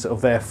remains of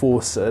their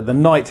force. The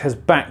Knight has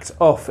backed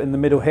off in the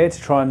middle here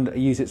to try and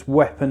use its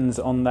weapons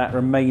on that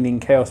remaining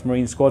Chaos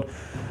Marine squad.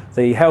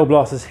 The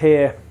Hellblasters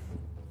here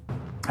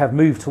have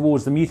moved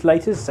towards the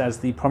Mutilators as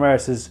the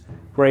Primaris has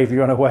bravely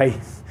run away.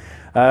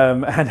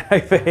 And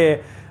over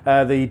here,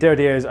 the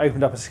Derriere has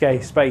opened up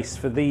a space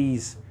for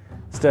these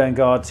Stern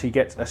Guard to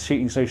get a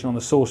shooting solution on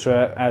the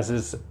Sorcerer, as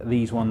is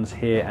these ones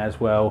here as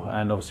well.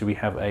 And obviously we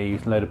have a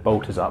load of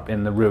bolters up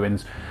in the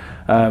ruins.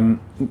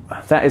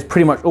 That is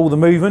pretty much all the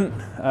movement,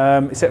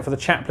 except for the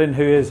Chaplain,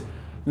 who has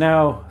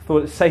now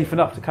thought it's safe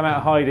enough to come out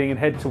of hiding and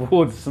head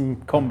towards some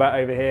combat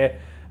over here,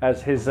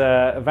 as his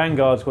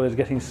Vanguard squad is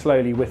getting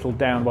slowly whittled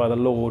down by the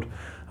Lord.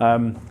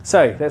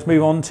 So let's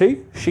move on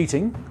to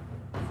shooting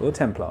for the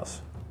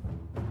Templars.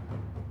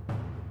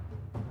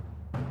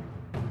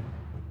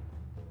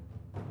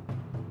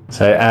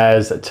 So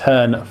as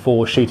turn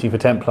 4 shooting for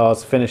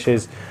Templars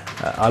finishes,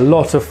 a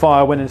lot of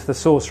fire went into the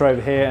Sorcerer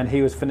over here and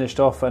he was finished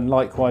off, and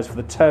likewise for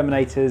the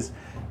Terminators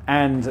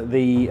and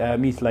the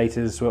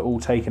Mutilators were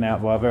all taken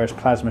out by various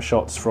plasma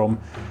shots from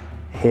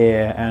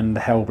here and the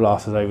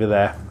Hellblasters over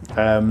there.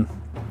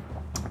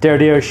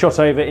 Derriere shot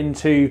over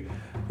into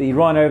the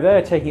Rhino over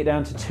there, taking it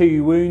down to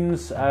 2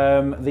 wounds.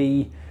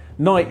 The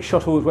Knight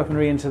shot all his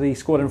weaponry into the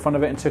squad in front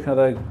of it and took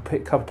another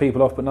couple of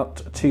people off, but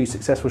not too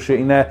successful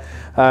shooting there.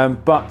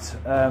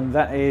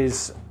 That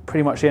is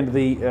pretty much the end of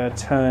the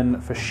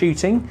turn for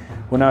shooting.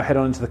 We'll now head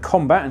on into the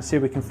combat and see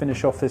if we can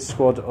finish off this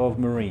squad of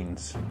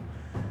Marines.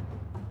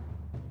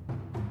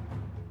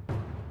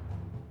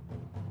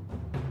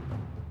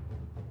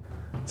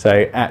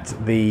 So at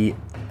the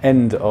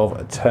end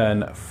of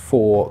turn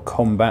 4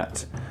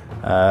 combat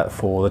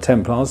for the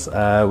Templars,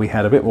 we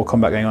had a bit more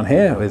combat going on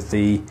here with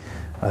the,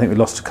 I think we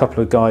lost a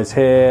couple of guys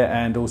here,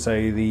 and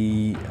also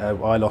the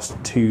I lost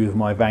 2 of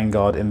my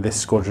Vanguard in this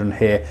squadron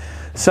here.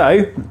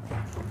 So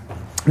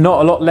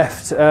not a lot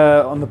left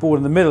on the board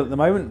in the middle at the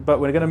moment, but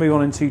we're going to move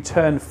on into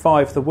turn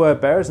 5 for the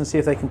Word Bearers and see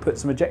if they can put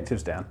some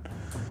objectives down.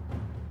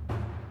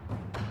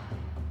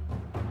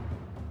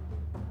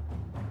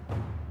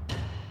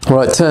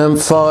 Right, turn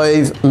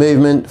 5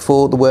 movement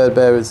for the Word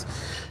Bearers.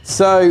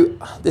 So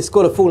this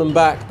squad have fallen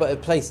back, but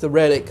have placed the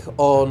Relic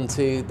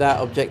onto that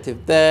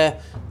objective there.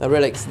 The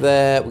Relic's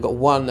there. We've got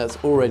 1 that's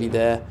already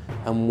there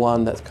and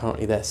 1 that's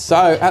currently there. So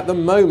at the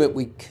moment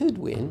we could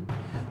win.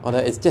 I know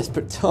it's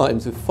desperate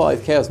times with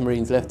 5 Chaos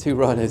Marines left, 2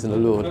 Rhinos and a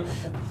Lord.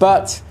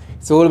 But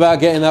it's all about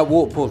getting that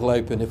warp portal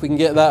open. If we can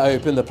get that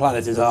open, the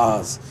planet is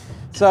ours.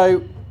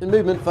 So in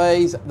movement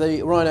phase,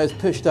 the Rhino's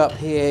pushed up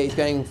here. He's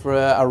going for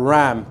a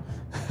ram.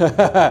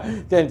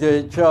 Going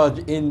to charge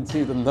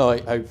into the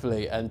Knight,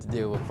 hopefully, and to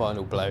deal a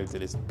final blow to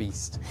this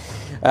beast.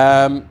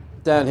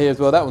 Down here as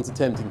well, that one's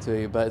attempting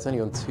to, but it's only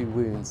on 2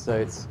 wounds, so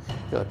it's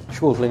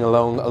chortling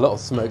along. A lot of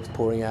smoke's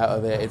pouring out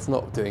of it. It's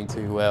not doing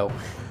too well.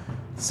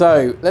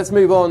 So let's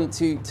move on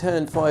to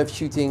turn 5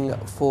 shooting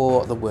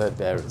for the Word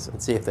Bearers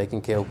and see if they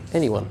can kill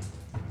anyone.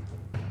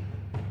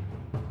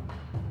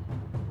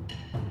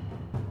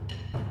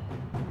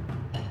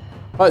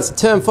 Right, so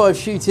turn 5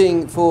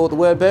 shooting for the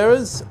Word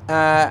Bearers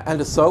and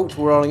assault.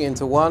 We're rolling it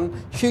into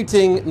 1.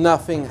 Shooting,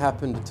 nothing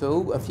happened at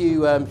all. A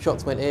few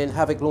shots went in.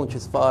 Havoc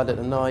launchers fired at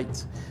the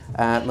Knight.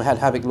 We had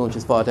Havoc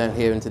launchers fired down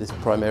here into this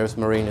Primaris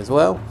Marine as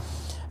well.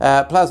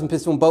 Plasma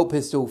pistol and bolt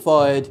pistol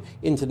fired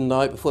into the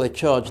Knight before they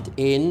charged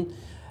in.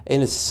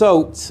 In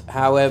assault,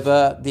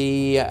 however,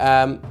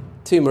 the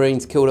 2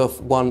 Marines killed off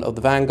 1 of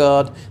the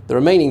Vanguard. The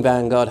remaining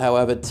Vanguard,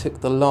 however,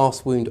 took the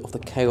last wound of the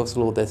Chaos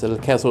Lord there, so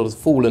the Chaos Lord has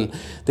fallen.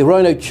 The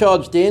Rhino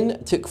charged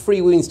in, took 3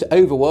 wounds to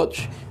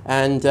Overwatch,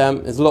 and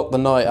has locked the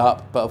Knight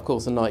up, but of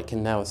course the Knight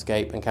can now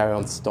escape and carry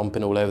on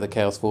stomping all over the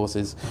Chaos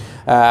Forces.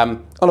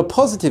 On a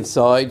positive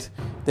side,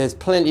 there's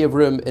plenty of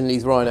room in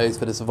these Rhinos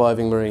for the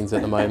surviving Marines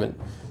at the moment.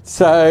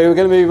 So we're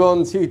going to move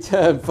on to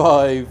turn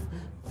 5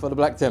 for the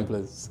Black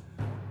Templars.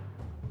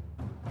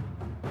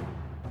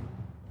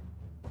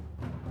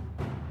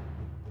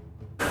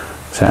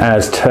 So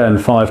as turn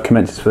 5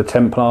 commences for the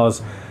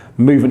Templars,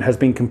 movement has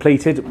been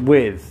completed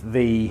with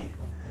the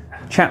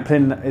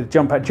chaplain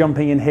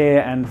jumping in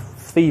here and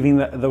thieving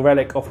the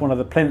relic off one of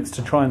the plinths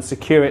to try and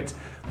secure it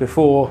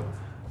before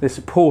this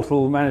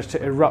portal managed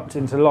to erupt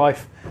into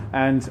life.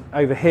 And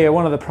over here,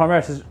 one of the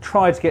Primaris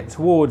tried to get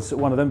towards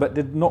one of them but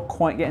did not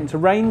quite get into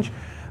range.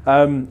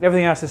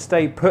 Everything else has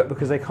stayed put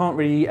because they can't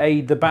really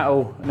aid the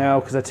battle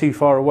now because they're too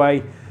far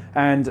away.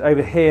 And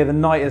over here, the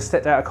knight has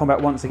stepped out of combat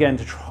once again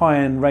to try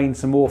and rain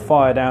some more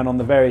fire down on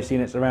the various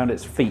units around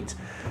its feet.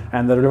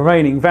 And the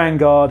remaining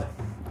vanguard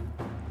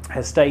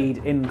has stayed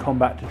in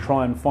combat to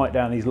try and fight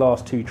down these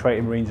last 2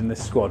 traitor marines in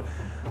this squad.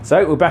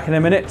 So we're back in a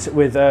minute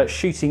with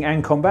shooting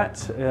and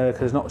combat because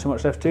there's not too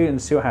much left to do,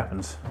 and see what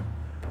happens.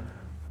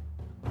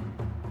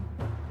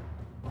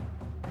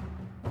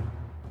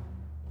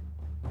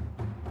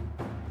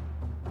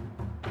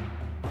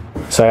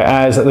 So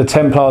as the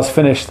Templars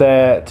finish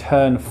their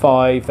turn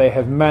 5, they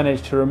have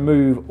managed to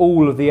remove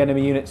all of the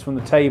enemy units from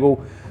the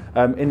table.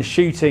 In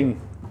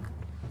shooting,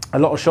 a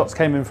lot of shots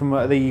came in from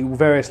the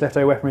various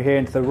leftover weaponry here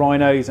into the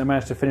rhinos and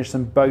managed to finish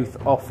them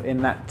both off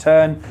in that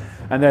turn.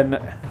 And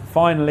then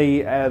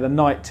finally the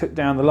knight took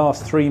down the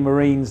last 3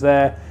 marines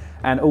there,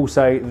 and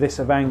also this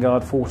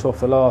vanguard fought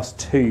off the last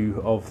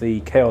 2 of the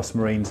chaos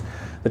marines.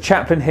 The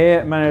chaplain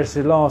here managed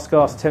to last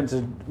gasp attempt to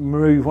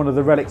remove one of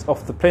the relics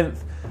off the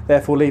plinth,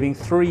 therefore leaving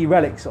 3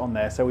 relics on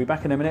there. So we're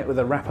back in a minute with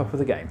a wrap up of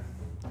the game.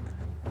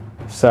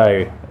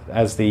 So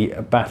as the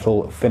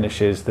battle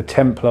finishes, the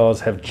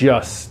Templars have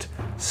just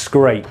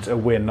scraped a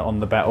win on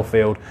the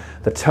battlefield.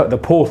 The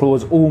portal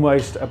was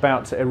almost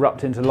about to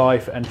erupt into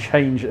life and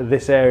change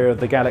this area of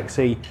the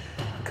galaxy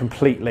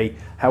completely.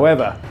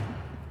 However,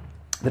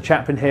 the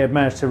chaplain here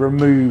managed to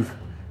remove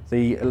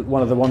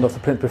one of the ones off the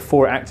plinth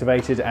before it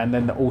activated, and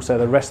then also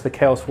the rest of the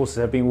Chaos forces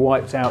have been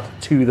wiped out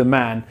to the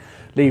man,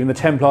 leaving the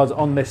Templars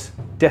on this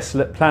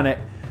desolate planet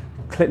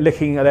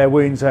licking their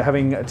wounds,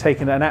 having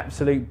taken an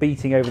absolute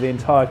beating over the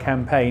entire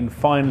campaign,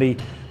 finally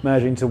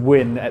managing to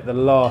win at the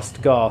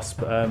last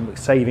gasp,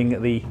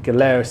 saving the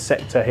Galeris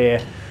sector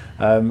here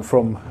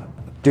from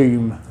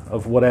doom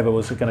of whatever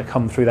was going to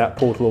come through that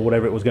portal or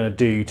whatever it was going to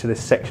do to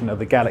this section of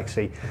the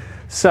galaxy.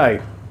 So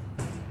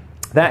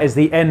that is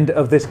the end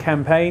of this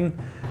campaign,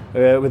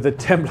 with the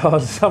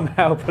Templars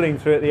somehow pulling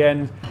through at the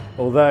end,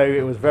 although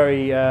it was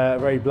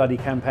very bloody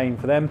campaign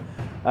for them.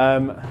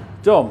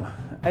 Dom,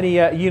 any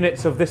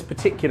units of this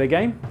particular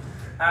game?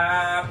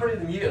 Probably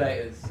the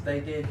Mutilators. They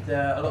did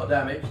a lot of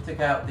damage, took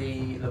out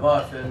the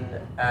Leviathan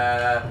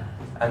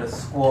and a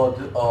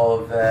squad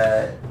of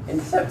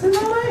Interceptors,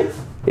 are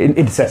they?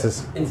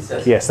 Intercessors.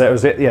 Intercessors. Yes, that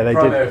was it. Yeah, they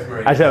did.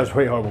 Marines. Actually, that was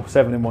pretty horrible.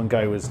 7 in one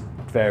go was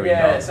very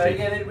nasty. So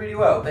yeah, they did really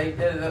well. They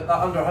did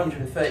under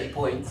 130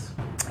 points.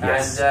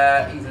 Yes.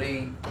 And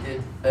easily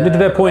did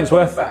their points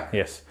worth? Back.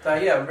 Yes. So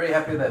yeah, I'm very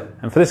happy with them.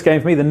 And for this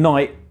game, for me, the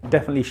Knight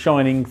definitely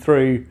shining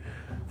through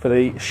for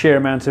the sheer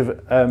amount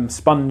of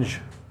sponge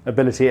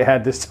ability it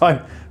had this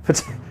time.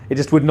 But it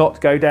just would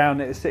not go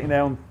down. It's sitting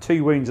there on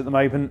 2 wounds at the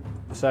moment,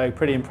 so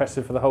pretty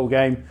impressive for the whole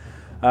game.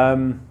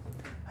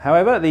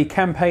 However, the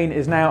campaign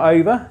is now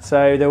over,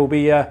 so there will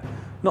be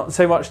not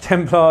so much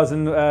Templars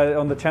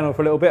on the channel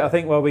for a little bit, I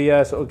think, while we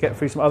sort of get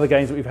through some other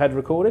games that we've had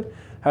recorded.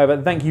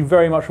 However, thank you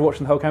very much for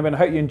watching the whole campaign. I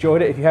hope you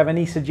enjoyed it. If you have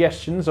any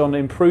suggestions on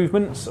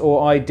improvements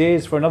or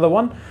ideas for another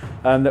one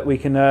that we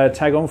can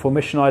tag on for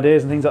mission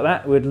ideas and things like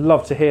that, we'd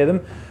love to hear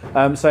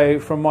them. So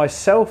from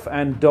myself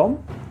and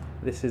Dom,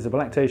 this is the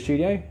BlackToad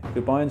Studio.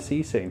 Goodbye and see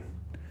you soon.